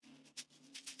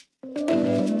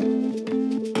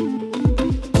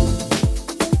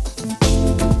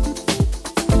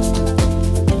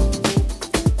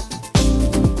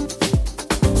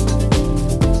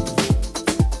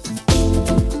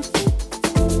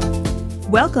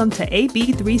Welcome to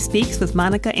AB3 Speaks with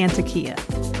Monica and Takia,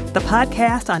 the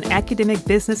podcast on academic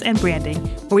business and branding,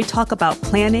 where we talk about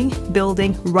planning,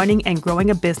 building, running, and growing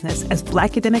a business as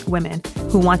Black academic women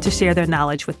who want to share their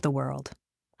knowledge with the world.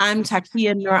 I'm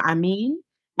Takia Nur Amin,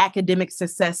 academic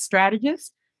success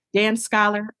strategist, dance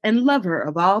scholar, and lover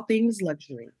of all things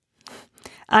luxury.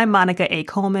 I'm Monica A.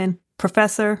 Coleman,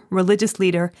 professor, religious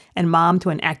leader, and mom to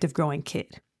an active growing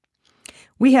kid.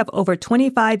 We have over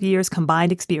 25 years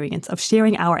combined experience of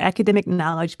sharing our academic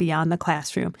knowledge beyond the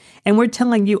classroom, and we're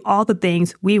telling you all the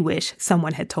things we wish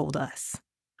someone had told us.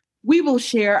 We will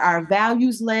share our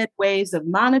values-led ways of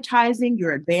monetizing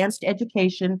your advanced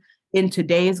education in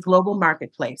today's global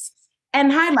marketplace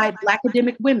and highlight Black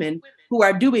academic women who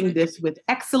are doing this with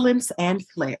excellence and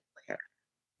flair.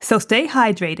 So stay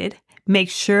hydrated,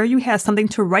 make sure you have something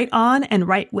to write on and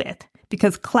write with,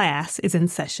 because class is in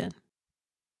session.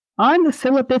 On the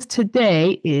syllabus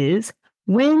today is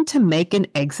when to make an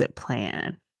exit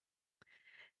plan.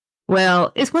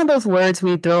 Well, it's one of those words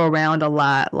we throw around a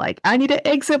lot, like, I need an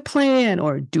exit plan,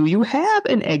 or do you have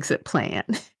an exit plan?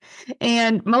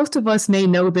 And most of us may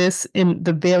know this in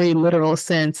the very literal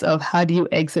sense of how do you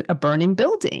exit a burning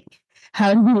building?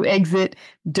 How do you exit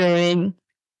during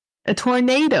a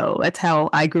tornado? That's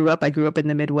how I grew up. I grew up in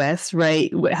the Midwest,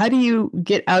 right? How do you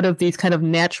get out of these kind of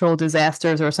natural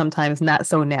disasters or sometimes not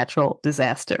so natural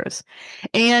disasters?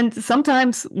 And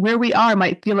sometimes where we are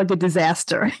might feel like a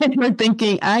disaster. And we're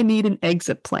thinking, I need an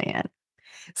exit plan.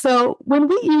 So when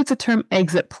we use the term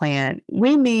exit plan,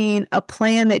 we mean a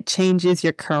plan that changes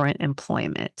your current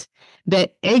employment,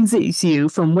 that exits you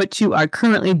from what you are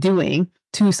currently doing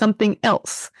to something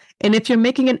else. And if you're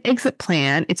making an exit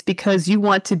plan, it's because you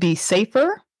want to be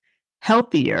safer,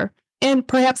 healthier, and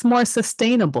perhaps more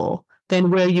sustainable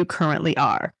than where you currently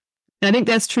are. And I think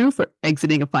that's true for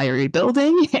exiting a fiery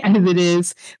building as it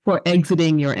is for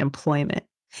exiting your employment.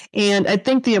 And I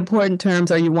think the important terms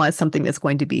are you want something that's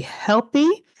going to be healthy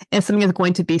and something that's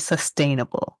going to be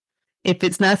sustainable. If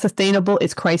it's not sustainable,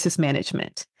 it's crisis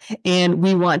management. And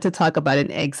we want to talk about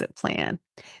an exit plan.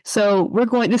 So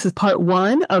this is part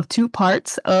one of 2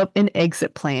 parts of an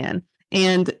exit plan.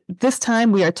 And this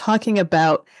time we are talking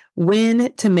about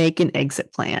when to make an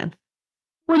exit plan.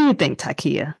 What do you think,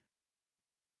 Takia?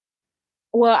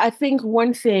 Well, I think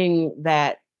one thing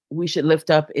that we should lift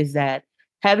up is that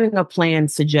having a plan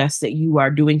suggests that you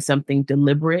are doing something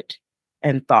deliberate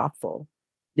and thoughtful.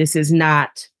 This is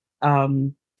not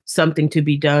something to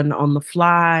be done on the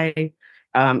fly.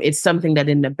 It's something that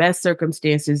in the best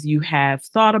circumstances you have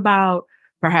thought about.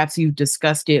 Perhaps you've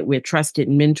discussed it with trusted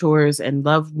mentors and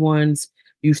loved ones.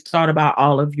 You've thought about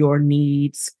all of your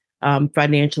needs,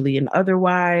 financially and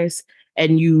otherwise,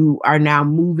 and you are now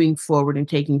moving forward and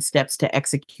taking steps to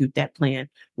execute that plan.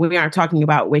 We aren't talking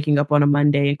about waking up on a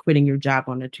Monday and quitting your job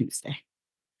on a Tuesday.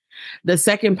 The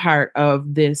second part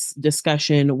of this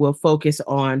discussion will focus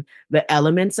on the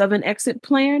elements of an exit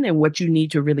plan and what you need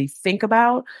to really think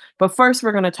about. But first,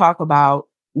 we're going to talk about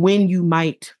when you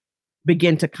might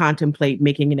begin to contemplate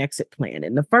making an exit plan.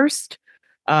 And the first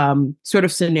sort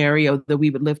of scenario that we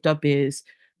would lift up is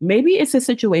maybe it's a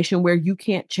situation where you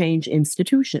can't change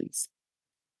institutions.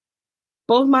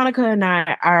 Both Monica and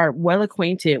I are well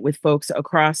acquainted with folks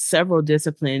across several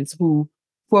disciplines who,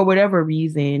 for whatever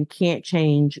reason, can't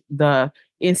change the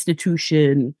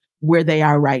institution where they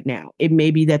are right now. It may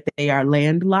be that they are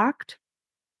landlocked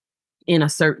in a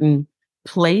certain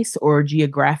place or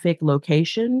geographic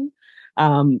location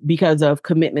because of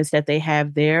commitments that they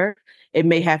have there. It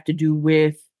may have to do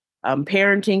with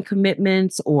parenting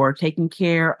commitments or taking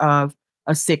care of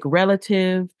a sick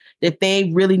relative, that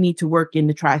they really need to work in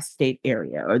the tri-state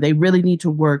area or they really need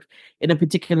to work in a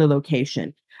particular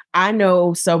location. I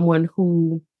know someone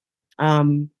who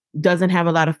doesn't have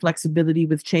a lot of flexibility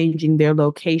with changing their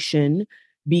location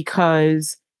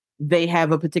because they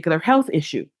have a particular health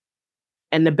issue.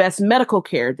 And the best medical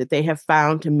care that they have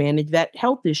found to manage that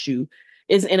health issue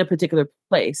is in a particular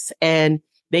place. And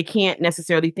they can't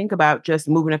necessarily think about just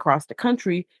moving across the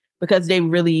country because they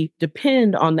really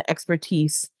depend on the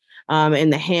expertise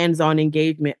and the hands-on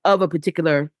engagement of a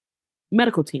particular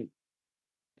medical team.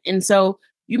 And so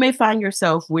you may find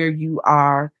yourself where you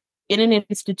are in an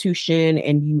institution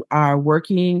and you are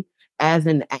working as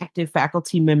an active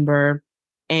faculty member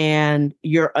and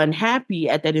you're unhappy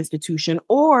at that institution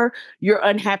or you're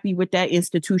unhappy with that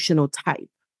institutional type.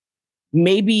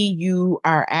 Maybe you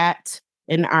are at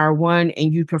an R1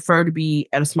 and you prefer to be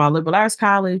at a small liberal arts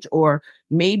college, or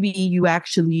maybe you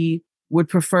actually would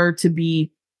prefer to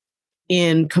be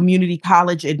in community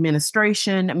college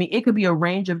administration. I mean, it could be a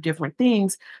range of different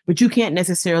things, but you can't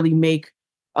necessarily make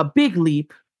a big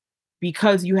leap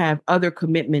because you have other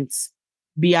commitments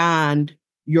beyond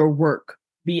your work,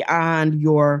 beyond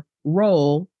your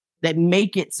role, that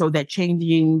make it so that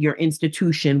changing your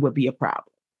institution would be a problem.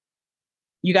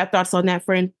 You got thoughts on that,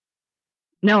 friend?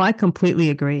 No, I completely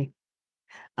agree.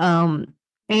 Um,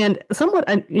 and somewhat,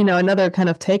 another kind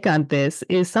of take on this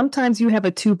is sometimes you have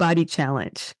a two-body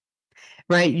challenge,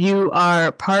 right? You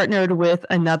are partnered with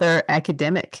another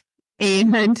academic,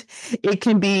 and it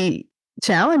can be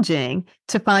challenging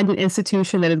to find an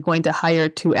institution that is going to hire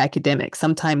two academics.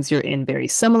 Sometimes you're in very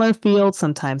similar fields,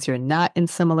 sometimes you're not in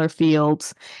similar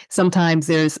fields. Sometimes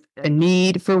there's a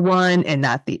need for one and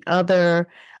not the other.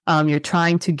 You're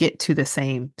trying to get to the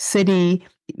same city,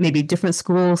 maybe different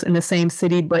schools in the same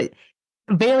city, but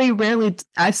very rarely,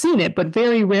 I've seen it, but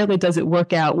very rarely does it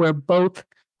work out where both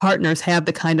partners have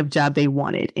the kind of job they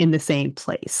wanted in the same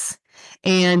place.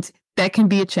 And that can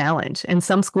be a challenge. And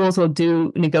some schools will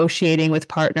do negotiating with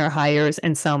partner hires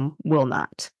and some will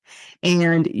not.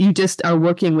 And you just are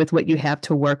working with what you have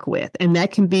to work with. And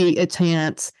that can be a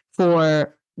chance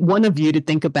for one of you to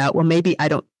think about, well, maybe I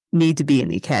don't need to be in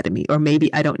the academy, or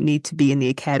maybe I don't need to be in the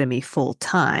academy full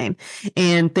time,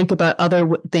 and think about other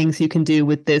things you can do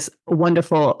with this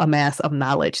wonderful amass of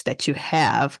knowledge that you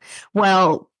have,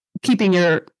 while keeping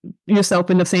yourself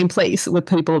in the same place with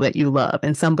people that you love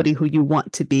and somebody who you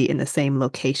want to be in the same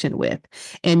location with.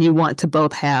 And you want to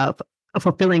both have a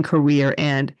fulfilling career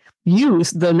and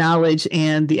use the knowledge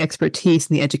and the expertise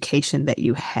and the education that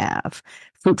you have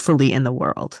fruitfully in the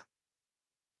world.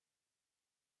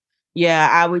 Yeah,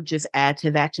 I would just add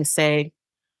to that to say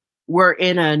we're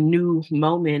in a new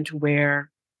moment where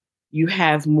you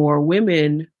have more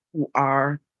women who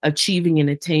are achieving and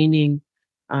attaining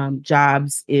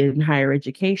jobs in higher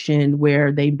education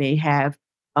where they may have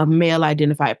a male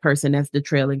identified person as the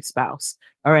trailing spouse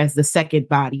or as the second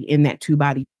body in that two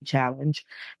body challenge.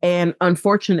 And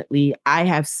unfortunately, I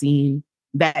have seen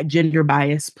that gender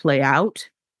bias play out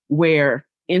where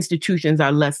institutions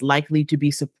are less likely to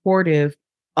be supportive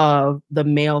of the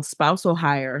male spousal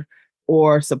hire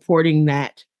or supporting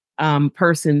that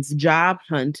person's job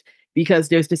hunt, because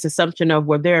there's this assumption of,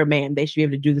 well, they're a man, they should be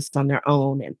able to do this on their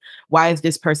own. And why is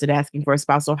this person asking for a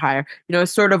spousal hire?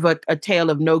 It's sort of a tale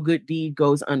of no good deed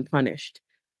goes unpunished.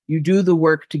 You do the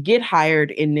work to get hired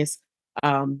in this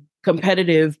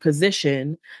competitive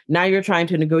position. Now you're trying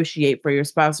to negotiate for your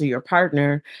spouse or your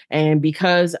partner. And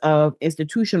because of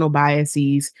institutional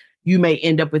biases, you may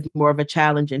end up with more of a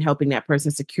challenge in helping that person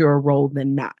secure a role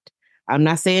than not. I'm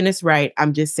not saying it's right.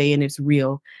 I'm just saying it's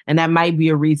real. And that might be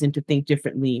a reason to think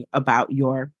differently about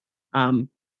your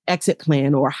exit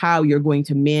plan or how you're going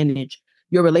to manage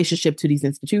your relationship to these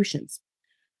institutions.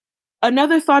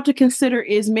 Another thought to consider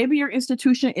is maybe your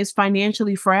institution is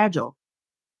financially fragile.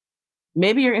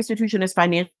 Maybe your institution is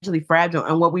financially fragile.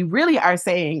 And what we really are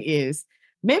saying is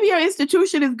maybe your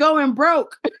institution is going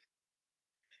broke.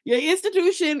 Your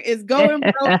institution is going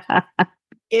broke.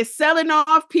 It's selling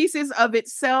off pieces of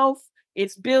itself,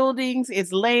 its buildings,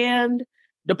 its land.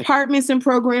 Departments and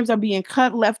programs are being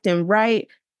cut left and right.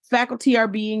 Faculty are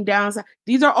being downsized.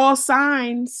 These are all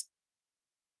signs.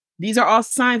 These are all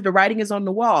signs. The writing is on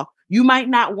the wall. You might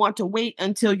not want to wait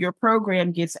until your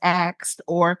program gets axed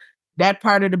or that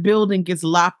part of the building gets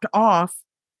lopped off.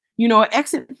 An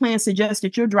exit plan suggests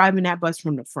that you're driving that bus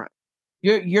from the front.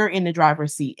 You're in the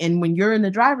driver's seat. And when you're in the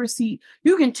driver's seat,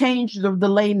 you can change the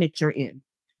lane that you're in.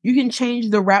 You can change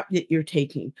the route that you're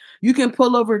taking. You can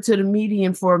pull over to the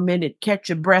median for a minute, catch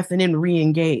your breath, and then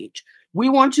re-engage. We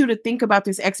want you to think about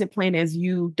this exit plan as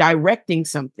you directing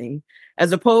something,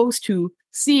 as opposed to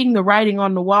seeing the writing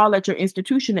on the wall at your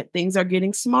institution that things are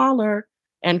getting smaller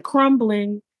and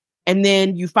crumbling. And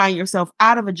then you find yourself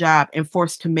out of a job and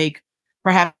forced to make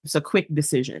perhaps a quick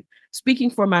decision. Speaking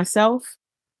for myself,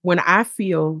 when I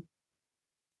feel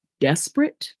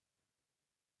desperate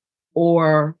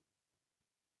or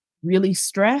really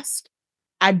stressed,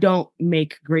 I don't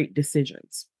make great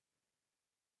decisions.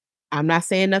 I'm not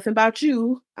saying nothing about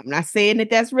you. I'm not saying that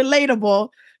that's relatable,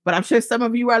 but I'm sure some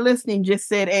of you are listening just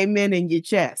said amen in your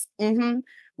chest. When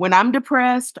I'm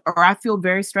depressed or I feel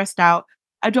very stressed out,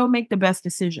 I don't make the best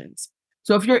decisions.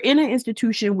 So if you're in an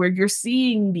institution where you're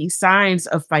seeing these signs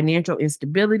of financial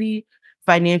instability,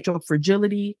 financial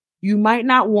fragility, you might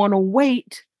not want to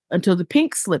wait until the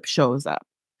pink slip shows up.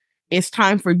 It's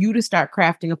time for you to start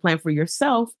crafting a plan for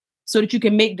yourself so that you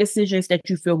can make decisions that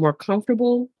you feel more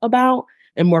comfortable about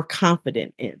and more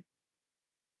confident in.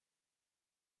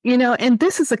 And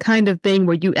this is the kind of thing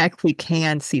where you actually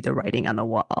can see the writing on the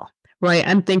wall, right?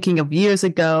 I'm thinking of years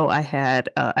ago, I have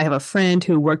a friend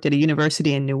who worked at a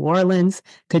university in New Orleans.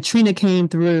 Katrina came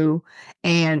through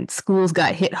and schools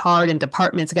got hit hard and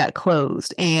departments got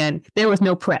closed and there was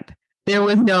no prep There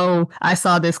was no, I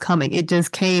saw this coming. It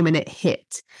just came and it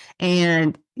hit.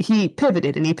 And he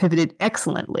pivoted and he pivoted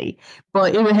excellently,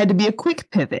 but it had to be a quick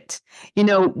pivot.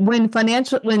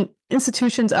 When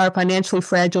institutions are financially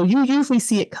fragile, you usually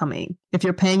see it coming. If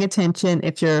you're paying attention,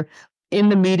 if you're in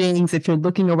the meetings, if you're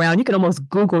looking around, you can almost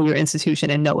Google your institution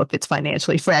and know if it's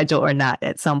financially fragile or not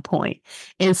at some point.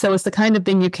 And so it's the kind of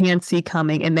thing you can see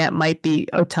coming. And that might be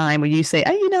a time where you say,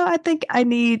 I think I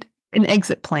need an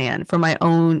exit plan for my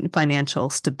own financial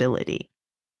stability.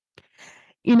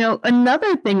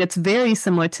 Another thing that's very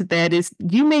similar to that is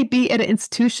you may be at an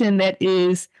institution that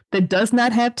does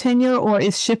not have tenure or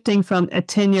is shifting from a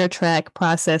tenure track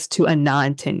process to a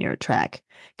non-tenure track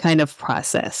kind of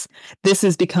process. This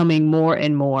is becoming more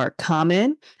and more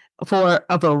common for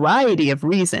a variety of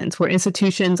reasons, where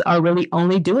institutions are really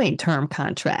only doing term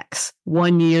contracts,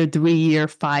 1 year, 3 year,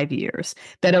 5 years,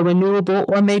 that are renewable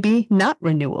or maybe not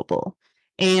renewable.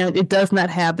 And it does not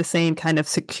have the same kind of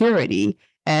security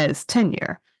as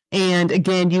tenure. And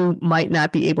again, you might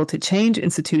not be able to change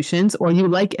institutions, or you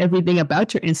like everything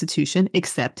about your institution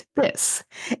except this.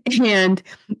 And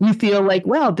you feel like,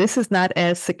 well, this is not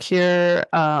as secure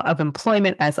of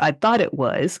employment as I thought it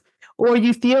was. Or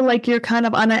you feel like you're kind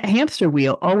of on a hamster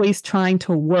wheel, always trying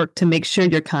to work to make sure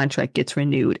your contract gets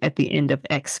renewed at the end of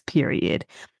X period.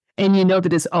 And you know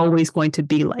that it's always going to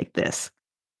be like this.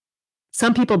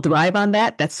 Some people thrive on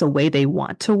that. That's the way they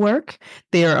want to work.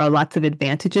 There are lots of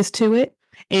advantages to it.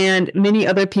 And many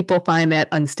other people find that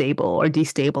unstable or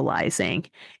destabilizing.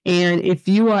 And if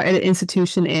you are at an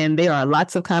institution and there are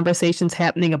lots of conversations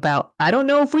happening about, I don't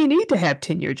know if we need to have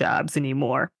tenure jobs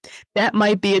anymore, that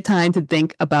might be a time to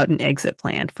think about an exit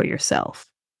plan for yourself.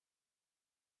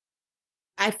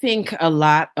 I think a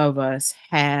lot of us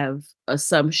have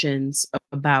assumptions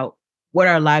about what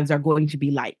our lives are going to be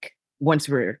like once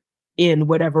we're in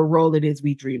whatever role it is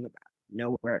we dream about.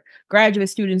 We're graduate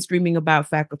students dreaming about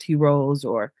faculty roles,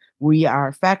 or we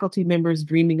are faculty members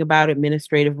dreaming about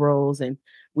administrative roles, and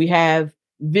we have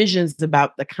visions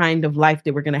about the kind of life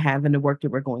that we're going to have and the work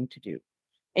that we're going to do.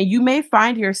 And you may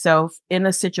find yourself in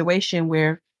a situation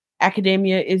where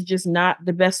academia is just not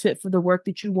the best fit for the work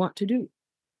that you want to do.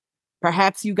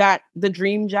 Perhaps you got the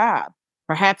dream job.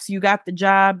 Perhaps you got the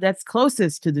job that's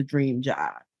closest to the dream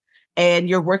job, and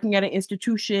you're working at an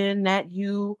institution that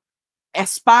you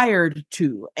aspired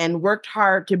to and worked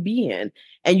hard to be in.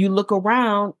 And you look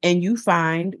around and you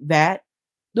find that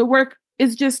the work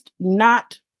is just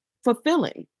not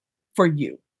fulfilling for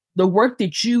you. The work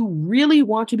that you really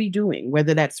want to be doing,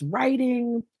 whether that's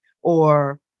writing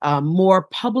or more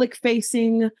public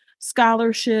facing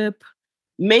scholarship,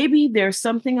 maybe there's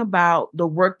something about the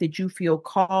work that you feel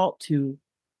called to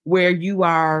where you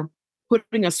are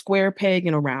putting a square peg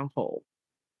in a round hole.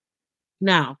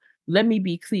 Now, let me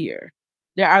be clear.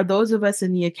 There are those of us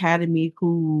in the academy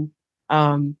who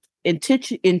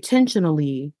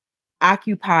intentionally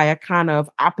occupy a kind of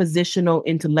oppositional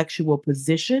intellectual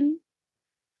position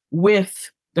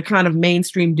with the kind of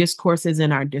mainstream discourses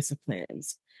in our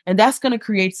disciplines. And that's going to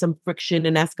create some friction,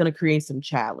 and that's going to create some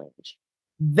challenge.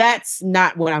 That's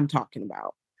not what I'm talking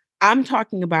about. I'm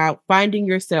talking about finding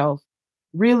yourself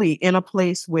really in a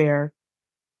place where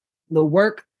the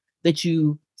work that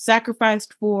you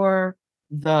sacrificed for,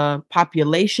 the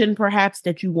population perhaps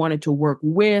that you wanted to work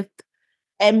with,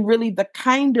 and really the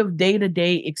kind of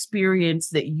day-to-day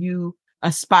experience that you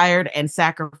aspired and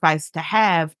sacrificed to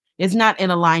have is not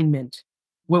in alignment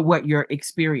with what you're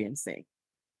experiencing.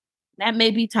 That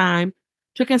may be time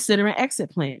to consider an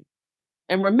exit plan.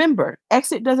 And remember,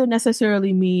 exit doesn't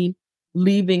necessarily mean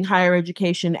leaving higher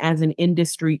education as an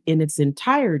industry in its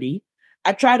entirety.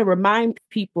 I try to remind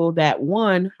people that,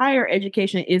 one, higher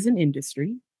education is an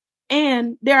industry,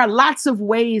 and there are lots of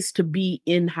ways to be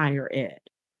in higher ed.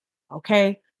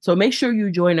 Okay. So make sure you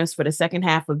join us for the second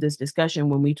half of this discussion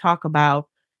when we talk about,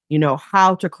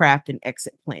 how to craft an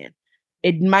exit plan.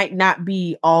 It might not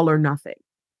be all or nothing.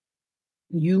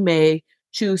 You may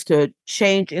choose to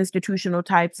change institutional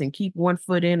types and keep one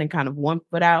foot in and kind of one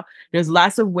foot out. There's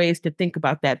lots of ways to think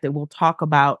about that we'll talk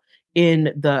about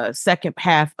in the second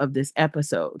half of this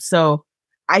episode. So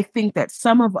I think that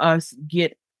some of us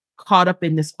get caught up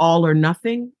in this all or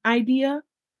nothing idea.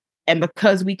 And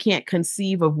because we can't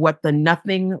conceive of what the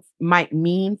nothing might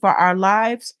mean for our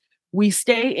lives, we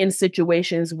stay in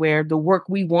situations where the work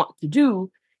we want to do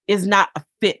is not a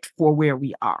fit for where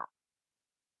we are.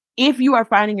 If you are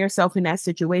finding yourself in that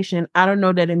situation, I don't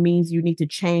know that it means you need to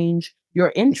change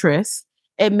your interests.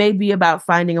 It may be about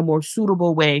finding a more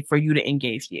suitable way for you to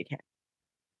engage the academy.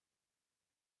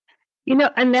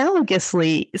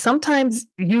 Analogously, sometimes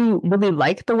you really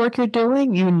like the work you're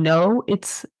doing.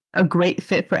 It's a great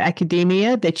fit for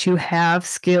academia, that you have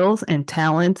skills and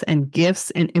talents and gifts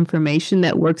and information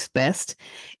that works best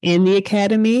in the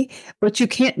academy, but you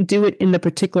can't do it in the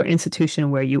particular institution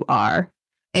where you are,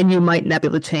 and you might not be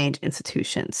able to change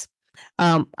institutions.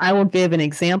 I will give an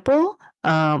example.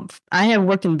 I have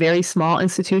worked in very small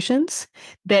institutions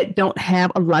that don't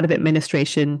have a lot of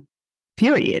administration,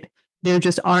 period. There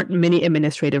just aren't many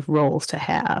administrative roles to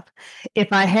have. If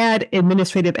I had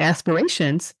administrative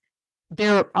aspirations,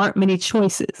 there aren't many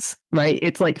choices, right?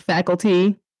 It's like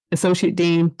faculty, associate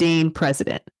dean, dean,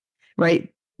 president,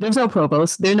 right? There's no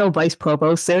provost, there are no vice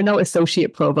provosts, there are no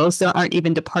associate provosts, there aren't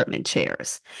even department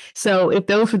chairs. So if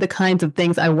those were the kinds of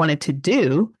things I wanted to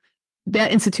do,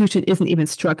 that institution isn't even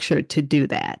structured to do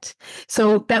that.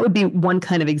 So that would be one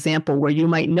kind of example where you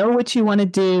might know what you want to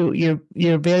do.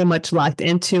 You're very much locked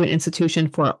into an institution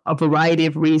for a variety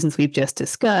of reasons we've just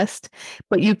discussed,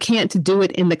 but you can't do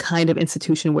it in the kind of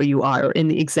institution where you are or in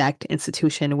the exact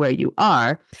institution where you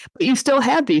are. But you still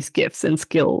have these gifts and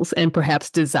skills and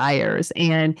perhaps desires,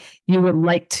 and you would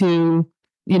like to,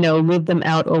 live them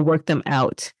out or work them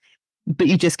out, but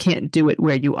you just can't do it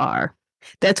where you are.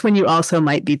 That's when you also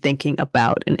might be thinking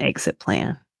about an exit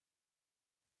plan.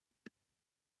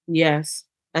 Yes,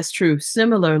 that's true.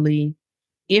 Similarly,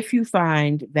 if you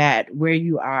find that where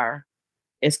you are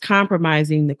is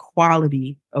compromising the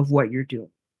quality of what you're doing,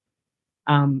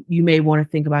 you may want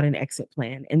to think about an exit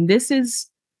plan. And this is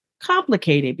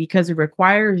complicated because it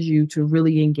requires you to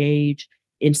really engage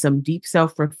in some deep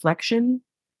self-reflection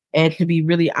and to be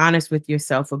really honest with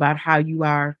yourself about how you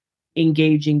are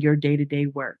engaging your day-to-day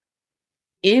work.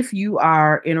 If you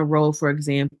are in a role, for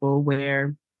example,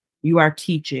 where you are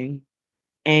teaching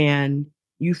and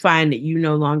you find that you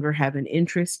no longer have an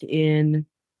interest in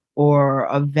or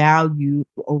a value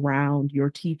around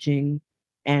your teaching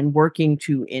and working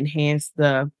to enhance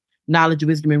the knowledge,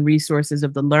 wisdom, and resources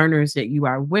of the learners that you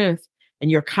are with, and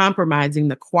you're compromising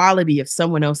the quality of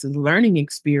someone else's learning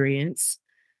experience,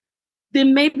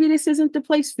 then maybe this isn't the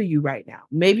place for you right now.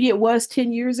 Maybe it was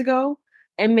 10 years ago,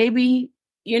 and maybe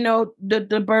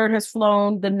the bird has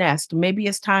flown the nest. Maybe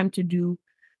it's time to do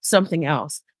something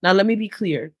else. Now, let me be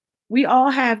clear. We all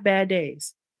have bad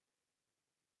days.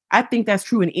 I think that's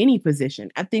true in any position.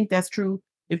 I think that's true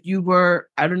if you were,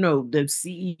 I don't know, the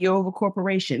CEO of a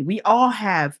corporation. We all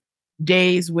have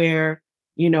days where,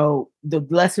 the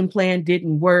lesson plan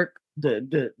didn't work.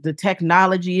 The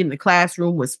technology in the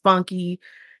classroom was funky.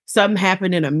 Something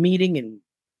happened in a meeting and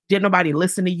did nobody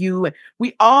listen to you. And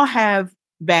we all have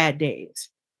bad days.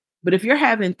 But if you're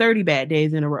having 30 bad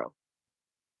days in a row,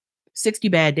 60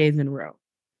 bad days in a row,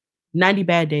 90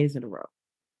 bad days in a row,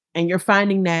 and you're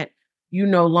finding that you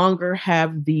no longer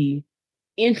have the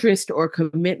interest or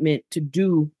commitment to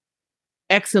do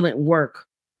excellent work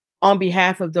on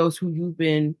behalf of those who you've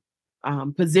been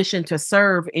positioned to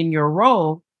serve in your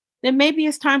role, then maybe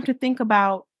it's time to think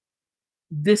about,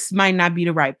 this might not be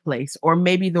the right place, or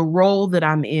maybe the role that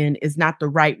I'm in is not the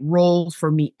right role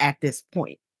for me at this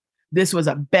point. This was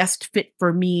a best fit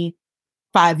for me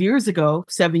 5 years ago,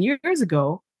 7 years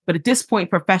ago, but at this point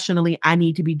professionally, I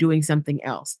need to be doing something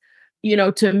else.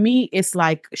 To me, it's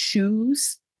like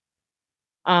shoes.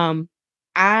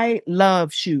 I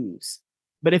love shoes,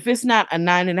 but if it's not a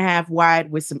 9.5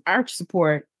 wide with some arch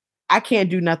support, I can't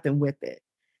do nothing with it.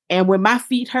 And when my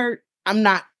feet hurt, I'm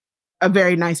not a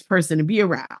very nice person to be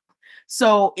around.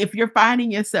 So if you're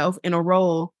finding yourself in a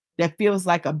role that feels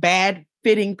like a bad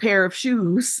fitting pair of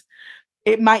shoes,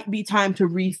 it might be time to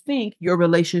rethink your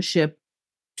relationship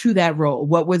to that role.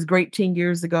 What was great 10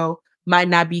 years ago might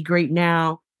not be great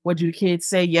now. What do the kids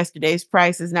say? Yesterday's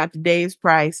price is not today's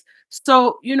price.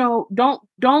 So,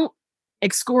 don't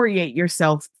excoriate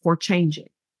yourself for changing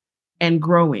and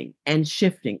growing and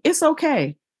shifting. It's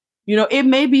okay. It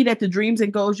may be that the dreams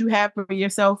and goals you have for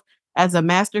yourself as a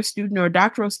master's student or a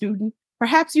doctoral student,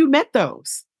 perhaps you met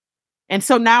those. And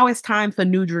so now it's time for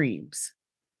new dreams,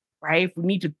 right? If we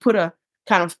need to put a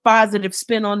kind of positive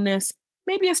spin on this,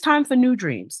 maybe it's time for new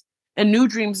dreams. And new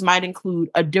dreams might include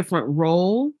a different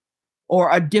role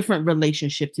or a different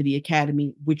relationship to the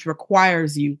academy, which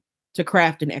requires you to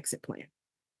craft an exit plan.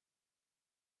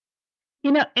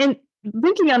 And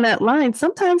thinking on that line,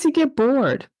 sometimes you get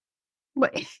bored.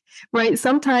 Right.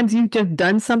 Sometimes you've just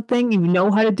done something, you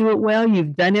know how to do it well,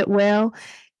 you've done it well,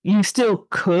 you still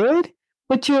could,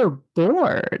 but you're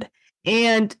bored.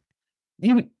 And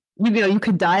you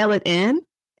could dial it in.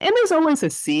 And there's always a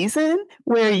season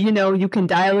where, you can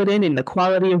dial it in and the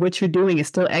quality of what you're doing is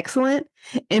still excellent.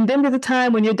 And then there's a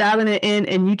time when you're dialing it in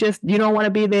and you don't want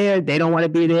to be there. They don't want to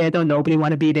be there. Don't nobody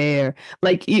want to be there.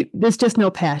 Like there's just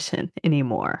no passion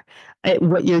anymore at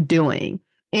what you're doing.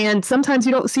 And sometimes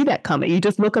you don't see that coming. You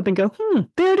just look up and go,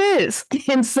 there it is.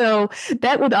 And so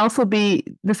that would also be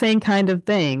the same kind of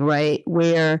thing, right?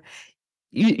 Where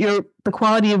the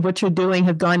quality of what you're doing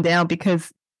has gone down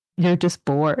because you're just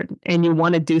bored and you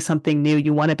want to do something new.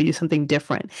 You want to do something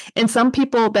different. And some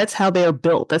people, that's how they're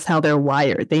built. That's how they're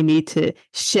wired. They need to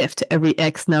shift every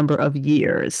X number of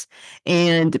years.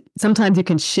 And sometimes you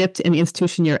can shift in the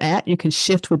institution you're at. You can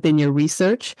shift within your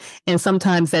research. And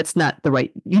sometimes that's not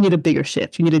you need a bigger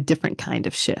shift. You need a different kind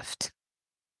of shift.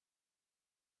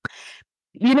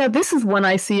 This is one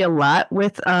I see a lot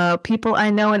with people I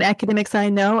know and academics I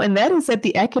know, and that is that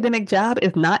the academic job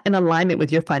is not in alignment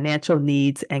with your financial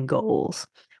needs and goals,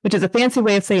 which is a fancy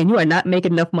way of saying you are not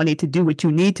making enough money to do what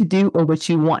you need to do or what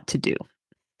you want to do.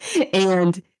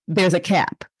 And there's a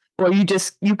cap, or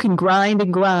you can grind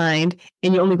and grind,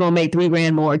 and you're only going to make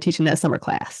 $3,000 more teaching that summer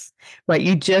class, right?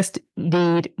 You just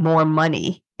need more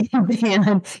money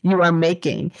than you are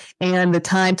making. And the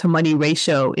time to money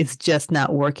ratio is just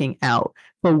not working out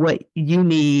for what you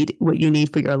need for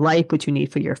your life, what you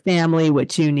need for your family,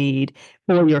 what you need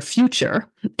for your future,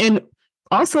 and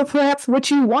also perhaps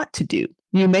what you want to do.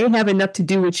 You may have enough to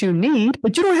do what you need,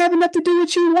 but you don't have enough to do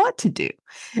what you want to do.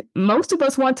 Most of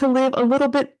us want to live a little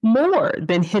bit more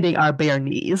than hitting our bare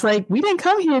knees. Like, we didn't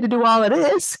come here to do all of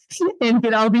this and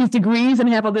get all these degrees and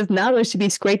have all this knowledge to be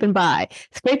scraping by.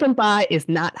 Scraping by is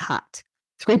not hot.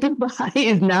 Scraping by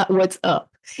is not what's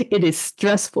up. It is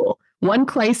stressful. One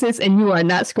crisis and you are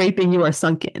not scraping, you are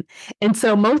sunken. And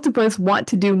so most of us want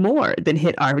to do more than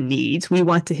hit our needs. We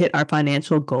want to hit our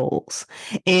financial goals.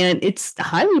 And it's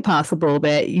highly possible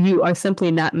that you are simply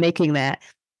not making that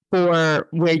for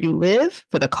where you live,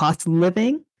 for the cost of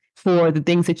living, for the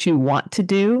things that you want to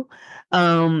do,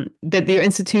 that your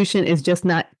institution is just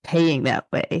not paying that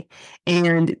way.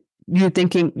 And you're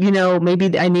thinking,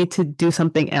 maybe I need to do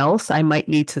something else. I might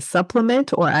need to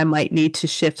supplement, or I might need to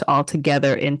shift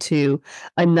altogether into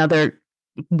another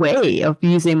way of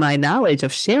using my knowledge,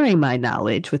 of sharing my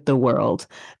knowledge with the world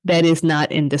that is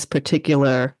not in this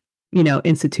particular,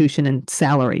 institution and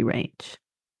salary range.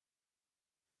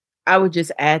 I would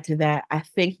just add to that. I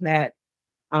think that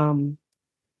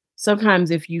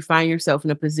sometimes if you find yourself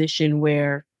in a position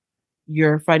where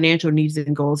your financial needs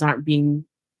and goals aren't being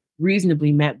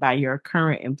reasonably met by your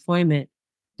current employment,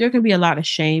 there can be a lot of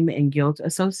shame and guilt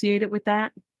associated with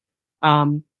that.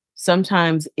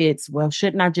 Sometimes it's, well,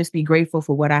 shouldn't I just be grateful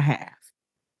for what I have?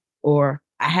 Or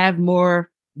I have more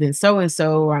than so and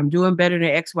so, or I'm doing better than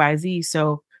XYZ.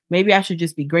 So maybe I should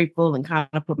just be grateful and kind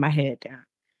of put my head down.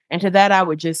 And to that, I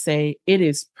would just say it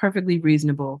is perfectly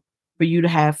reasonable for you to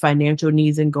have financial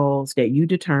needs and goals that you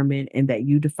determine and that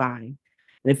you define.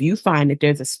 And if you find that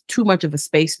there's too much of a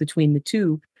space between the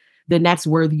two, then that's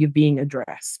worthy of being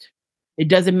addressed. It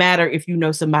doesn't matter if you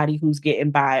know somebody who's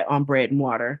getting by on bread and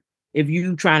water. If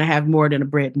you're trying to have more than a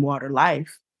bread and water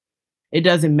life, it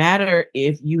doesn't matter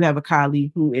if you have a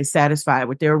colleague who is satisfied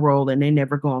with their role and they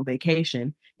never go on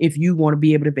vacation. If you want to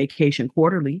be able to vacation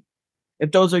quarterly,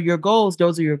 if those are your goals,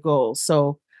 those are your goals.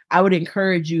 So I would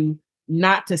encourage you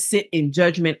not to sit in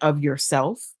judgment of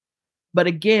yourself. But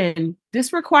again,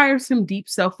 this requires some deep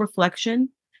self-reflection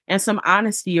and some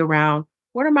honesty around,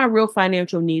 what are my real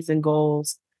financial needs and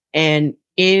goals? And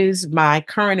is my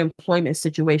current employment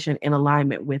situation in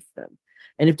alignment with them?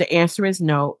 And if the answer is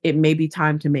no, it may be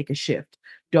time to make a shift.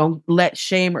 Don't let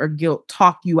shame or guilt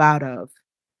talk you out of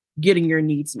getting your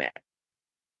needs met.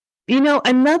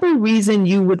 Another reason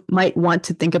you might want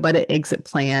to think about an exit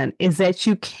plan is that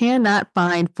you cannot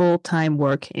find full-time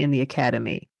work in the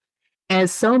academy.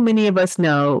 As so many of us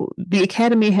know, the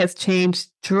academy has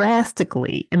changed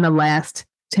drastically in the last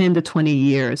 10 to 20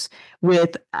 years,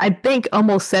 with, I think,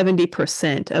 almost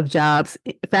 70% of jobs,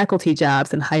 faculty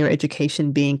jobs in higher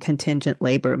education, being contingent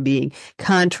labor, being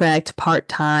contract,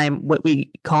 part-time, what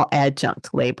we call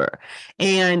adjunct labor.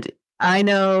 And I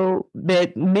know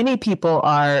that many people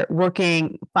are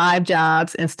working 5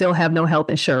 jobs and still have no health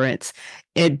insurance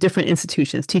at different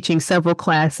institutions, teaching several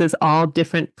classes, all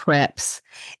different preps.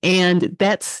 And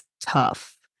that's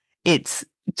tough. It's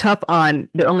tough on,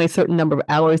 there are only a certain number of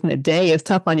hours in a day. It's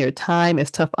tough on your time.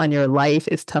 It's tough on your life.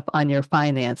 It's tough on your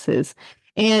finances.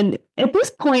 And at this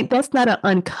point, that's not an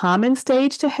uncommon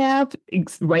stage to have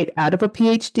right out of a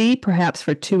PhD, perhaps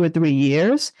for 2 or 3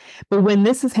 years. But when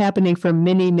this is happening for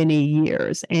many, many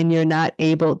years, and you're not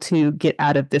able to get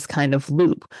out of this kind of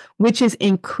loop, which is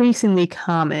increasingly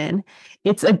common,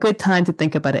 it's a good time to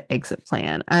think about an exit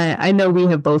plan. I know we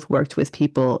have both worked with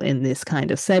people in this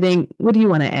kind of setting. What do you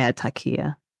want to add,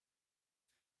 Takia?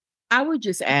 I would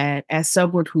just add, as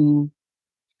someone who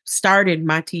started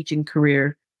my teaching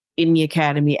career in the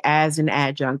academy as an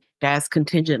adjunct, as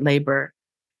contingent labor,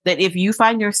 that if you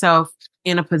find yourself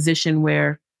in a position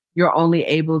where you're only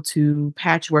able to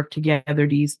patchwork together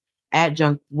these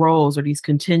adjunct roles or these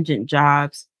contingent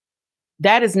jobs,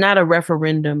 that is not a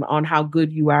referendum on how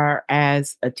good you are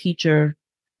as a teacher,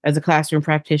 as a classroom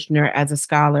practitioner, as a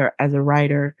scholar, as a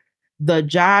writer. The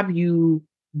job you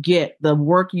get, the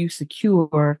work you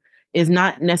secure, is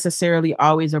not necessarily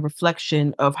always a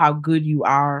reflection of how good you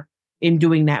are in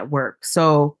doing that work.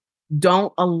 So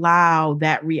don't allow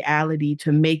that reality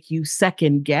to make you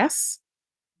second guess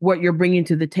what you're bringing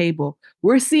to the table.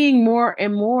 We're seeing more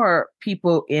and more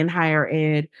people in higher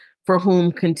ed for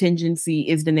whom contingency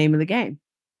is the name of the game,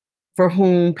 for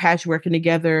whom patchworking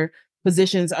together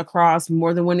positions across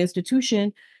more than one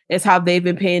institution is how they've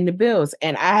been paying the bills.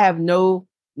 And I have no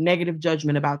negative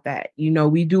judgment about that.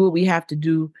 We do what we have to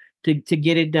do to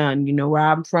get it done. Where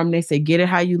I'm from, they say, get it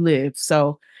how you live.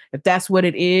 So if that's what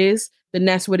it is, then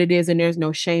that's what it is. And there's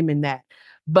no shame in that.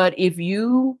 But if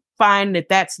you find that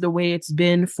that's the way it's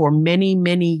been for many,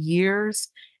 many years,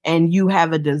 and you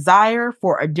have a desire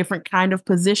for a different kind of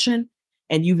position,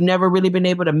 and you've never really been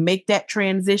able to make that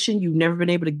transition, you've never been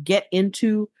able to get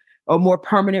into a more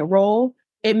permanent role,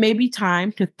 it may be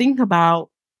time to think about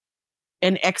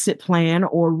an exit plan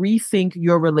or rethink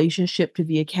your relationship to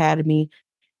the academy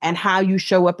and how you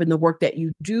show up in the work that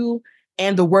you do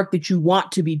and the work that you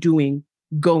want to be doing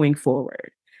going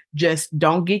forward. Just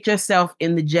don't get yourself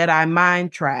in the Jedi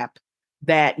mind trap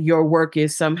that your work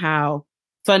is somehow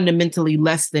fundamentally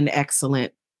less than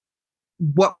excellent.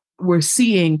 What we're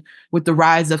seeing with the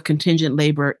rise of contingent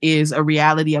labor is a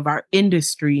reality of our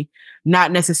industry,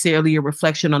 not necessarily a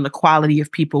reflection on the quality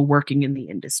of people working in the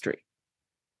industry.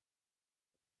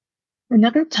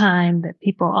 Another time that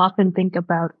people often think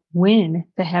about when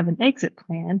to have an exit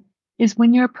plan is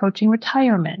when you're approaching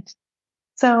retirement.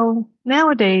 So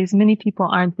nowadays, many people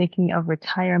aren't thinking of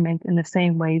retirement in the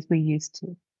same ways we used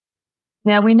to.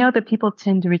 Now, we know that people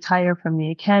tend to retire from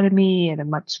the academy at a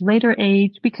much later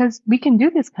age because we can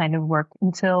do this kind of work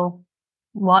until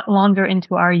longer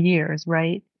into our years,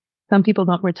 right? Some people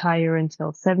don't retire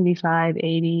until 75,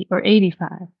 80, or 85.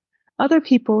 Other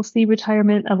people see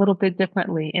retirement a little bit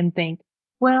differently and think,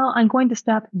 well, I'm going to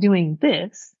stop doing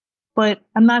this, but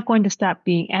I'm not going to stop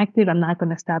being active. I'm not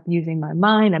going to stop using my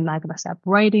mind. I'm not going to stop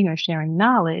writing or sharing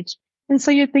knowledge. And so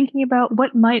you're thinking about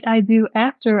what might I do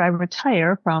after I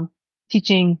retire from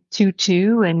teaching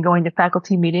 2-2 and going to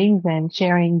faculty meetings and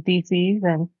sharing theses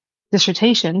and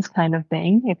dissertations kind of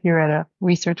thing. If you're at a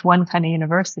research one kind of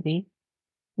university,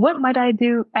 what might I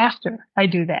do after I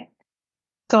do that?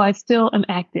 So I still am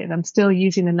active. I'm still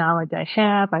using the knowledge I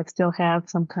have. I still have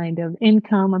some kind of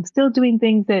income. I'm still doing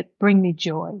things that bring me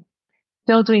joy,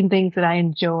 still doing things that I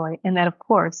enjoy and that, of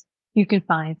course, you can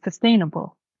find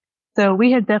sustainable. So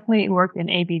we have definitely worked in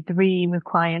AB3 with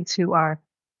clients who are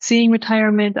seeing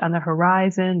retirement on the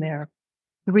horizon. They're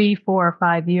 3, 4, or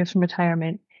 5 years from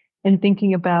retirement and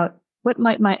thinking about what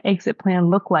might my exit plan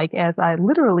look like as I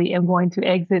literally am going to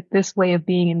exit this way of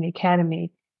being in the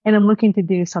academy. And I'm looking to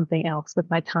do something else with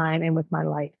my time and with my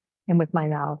life and with my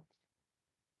knowledge.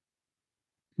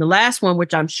 The last one,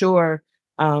 which I'm sure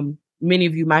many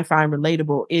of you might find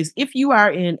relatable, is if you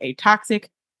are in a toxic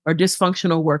or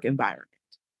dysfunctional work environment.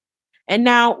 And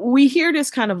now we hear this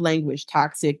kind of language,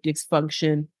 toxic,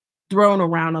 dysfunction, thrown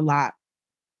around a lot.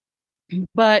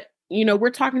 But, we're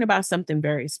talking about something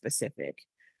very specific.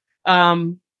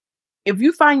 If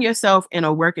you find yourself in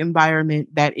a work environment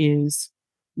that is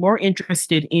more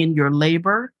interested in your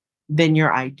labor than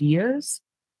your ideas,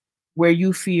 where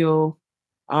you feel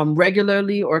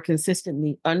regularly or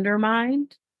consistently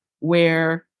undermined,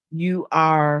 where you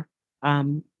are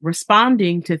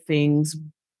responding to things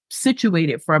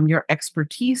situated from your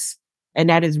expertise, and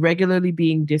that is regularly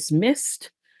being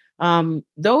dismissed.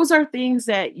 Those are things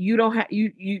that you don't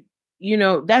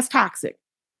have, that's toxic.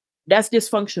 That's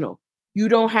dysfunctional. You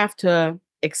don't have to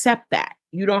accept that.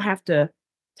 You don't have to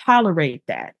tolerate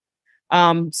that.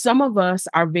 Some of us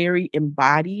are very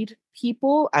embodied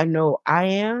people. I know I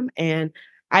am. And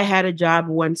I had a job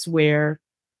once where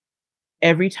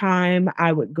every time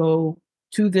I would go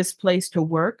to this place to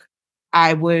work,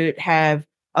 I would have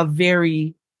a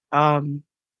very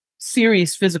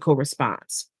serious physical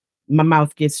response. My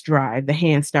mouth gets dry, the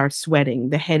hand starts sweating,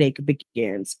 the headache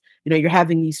begins. You're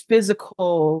having these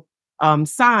physical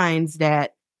signs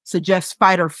that suggest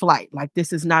fight or flight, like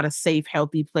this is not a safe,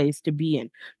 healthy place to be in.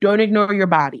 Don't ignore your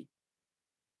body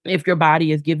if your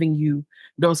body is giving you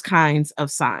those kinds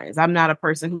of signs. I'm not a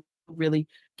person who really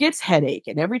gets headache.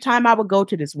 And every time I would go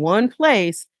to this one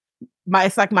place,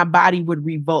 it's like my body would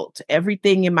revolt.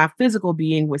 Everything in my physical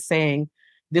being was saying,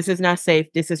 this is not safe.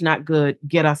 This is not good.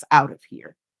 Get us out of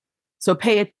here. So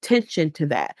pay attention to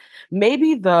that.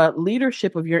 Maybe the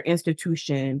leadership of your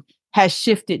institution has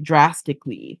shifted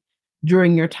drastically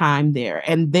during your time there,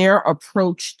 and their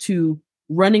approach to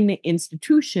running the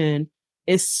institution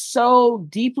is so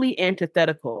deeply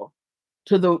antithetical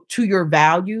to your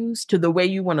values, to the way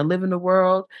you want to live in the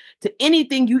world, to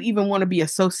anything you even want to be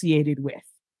associated with.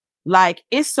 Like,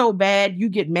 it's so bad you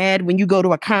get mad when you go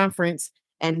to a conference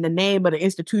and the name of the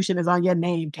institution is on your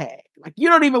name tag. Like, you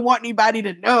don't even want anybody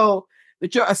to know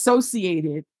that you're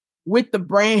associated with the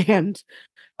brand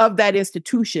of that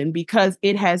institution because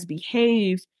it has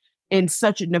behaved in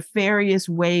such nefarious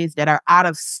ways that are out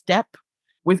of step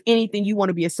with anything you want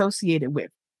to be associated with.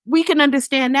 We can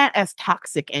understand that as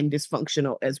toxic and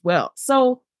dysfunctional as well.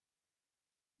 So,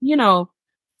 you know,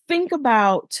 think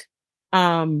about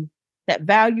that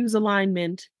values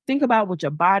alignment. Think about what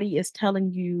your body is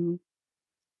telling you.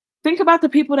 Think about the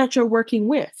people that you're working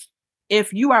with.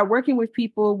 If you are working with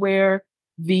people where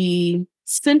the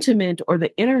sentiment or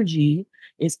the energy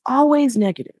is always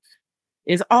negative,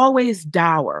 is always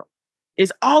dour,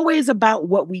 is always about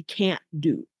what we can't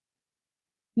do.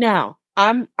 Now,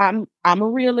 I'm a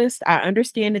realist. I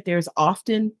understand that there's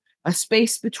often a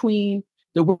space between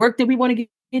the work that we want to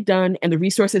get done and the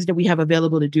resources that we have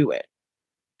available to do it.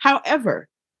 However,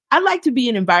 I like to be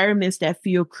in environments that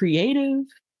feel creative,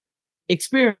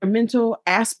 experimental,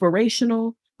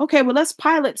 aspirational. Okay, well, let's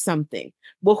pilot something.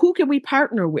 Well, who can we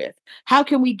partner with? How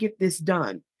can we get this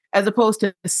done? As opposed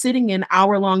to sitting in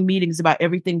hour-long meetings about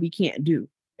everything we can't do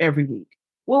every week.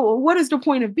 Well, what is the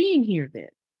point of being here then?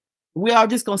 We all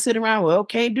just gonna sit around, well,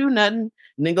 can't do nothing,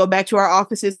 and then go back to our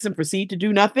offices and proceed to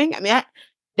do nothing. I mean,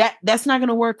 that's not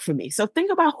gonna work for me. So think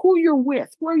about who you're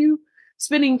with. Who are you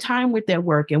spending time with at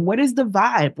work? And what is the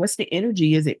vibe? What's the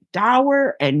energy? Is it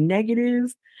dour and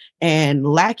negative and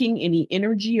lacking any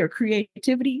energy or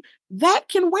creativity? That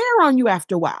can wear on you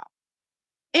after a while.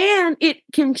 And it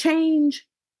can change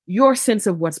your sense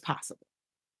of what's possible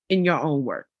in your own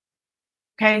work.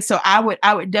 Okay. So I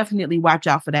would definitely watch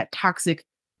out for that toxic,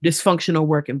 dysfunctional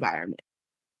work environment.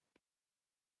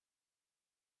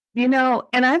 And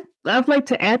I'd like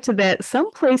to add to that,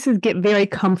 some places get very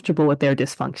comfortable with their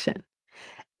dysfunction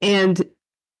and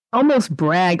almost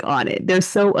brag on it. They're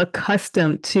so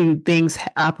accustomed to things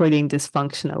operating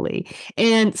dysfunctionally.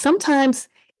 And sometimes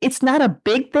it's not a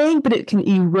big thing, but it can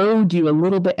erode you a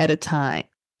little bit at a time.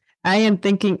 I am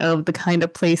thinking of the kind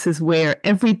of places where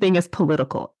everything is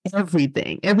political.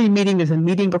 Everything. Every meeting, there's a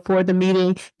meeting before the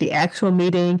meeting, the actual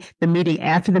meeting, the meeting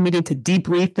after the meeting to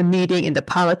debrief the meeting and the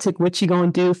politic, what you're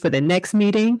going to do for the next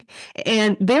meeting.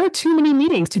 And there are too many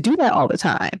meetings to do that all the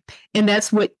time. And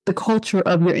that's what the culture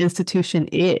of your institution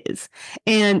is.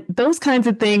 And those kinds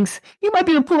of things, you might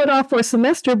be able to pull it off for a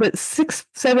semester, but 6,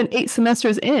 7, 8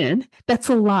 semesters in, that's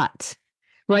a lot.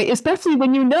 Right? Especially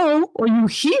when you know or you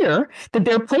hear that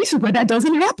there are places where that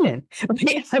doesn't happen.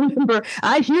 Okay? I remember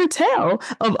I hear tell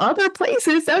of other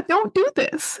places that don't do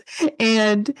this.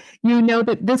 And you know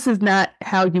that this is not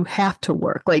how you have to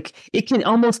work. Like, it can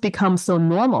almost become so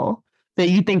normal that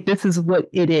you think this is what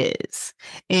it is.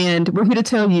 And we're here to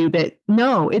tell you that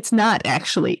no, it's not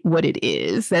actually what it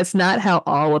is. That's not how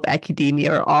all of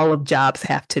academia or all of jobs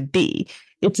have to be.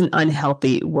 It's an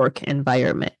unhealthy work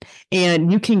environment,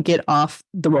 and you can get off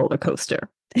the roller coaster.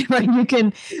 Right? You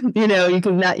can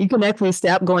actually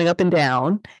stop going up and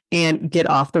down and get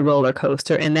off the roller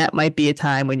coaster. And that might be a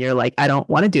time when you're like, I don't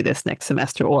want to do this next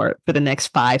semester or for the next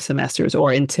 5 semesters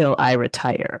or until I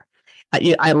retire.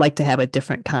 I like to have a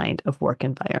different kind of work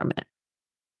environment.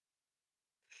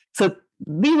 So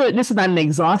this is not an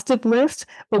exhaustive list,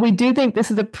 but we do think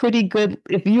this is a pretty good,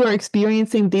 if you are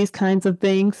experiencing these kinds of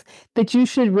things, that you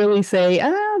should really say,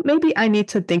 maybe I need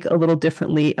to think a little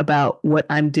differently about what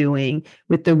I'm doing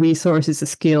with the resources, the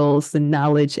skills, the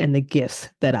knowledge, and the gifts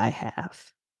that I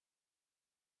have.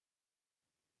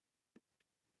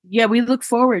 Yeah, we look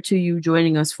forward to you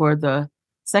joining us for the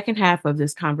second half of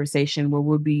this conversation where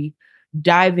we'll be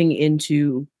diving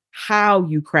into how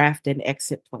you craft an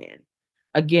exit plan.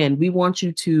 Again, we want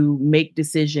you to make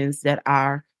decisions that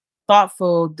are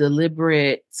thoughtful,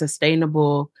 deliberate,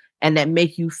 sustainable, and that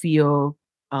make you feel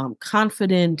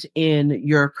confident in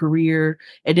your career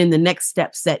and in the next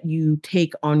steps that you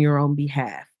take on your own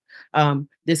behalf.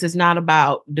 This is not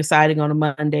about deciding on a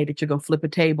Monday that you're going to flip a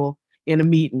table in a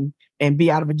meeting and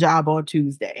be out of a job on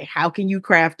Tuesday. How can you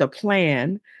craft a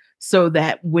plan so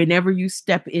that whenever you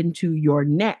step into your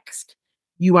next,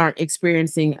 you aren't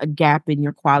experiencing a gap in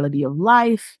your quality of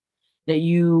life, that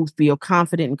you feel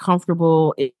confident and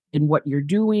comfortable in what you're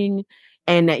doing,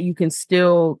 and that you can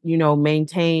still,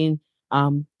 maintain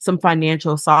some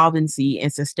financial solvency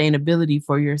and sustainability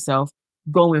for yourself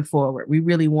going forward. We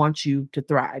really want you to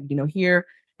thrive. Here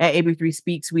at AB3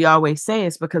 Speaks, we always say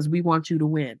it's because we want you to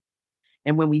win.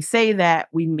 And when we say that,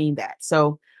 we mean that.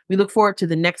 So we look forward to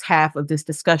the next half of this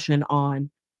discussion on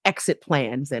exit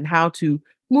plans and how to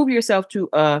move yourself to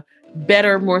a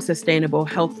better, more sustainable,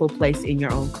 healthful place in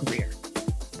your own career.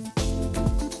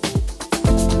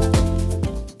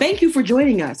 Thank you for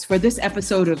joining us for this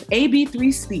episode of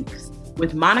AB3 Speaks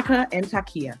with Monica and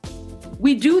Takia.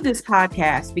 We do this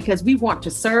podcast because we want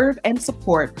to serve and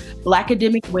support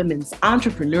Blackademic women's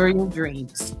entrepreneurial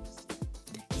dreams.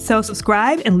 So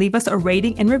subscribe and leave us a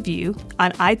rating and review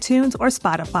on iTunes or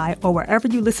Spotify or wherever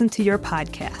you listen to your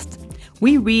podcast.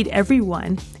 We read every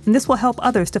one, and this will help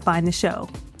others to find the show.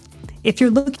 If you're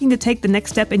looking to take the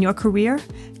next step in your career,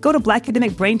 go to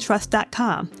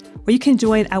blackademicbraintrust.com, where you can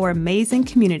join our amazing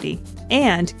community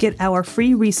and get our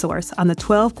free resource on the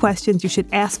 12 questions you should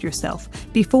ask yourself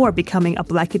before becoming a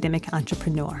Blackademic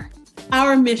entrepreneur.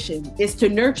 Our mission is to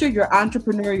nurture your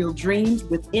entrepreneurial dreams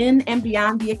within and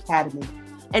beyond the academy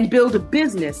and build a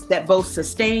business that both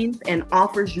sustains and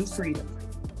offers you freedom.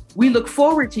 We look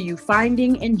forward to you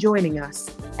finding and joining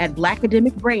us at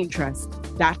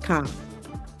blackademicbraintrust.com.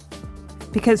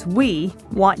 Because we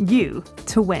want you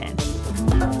to win.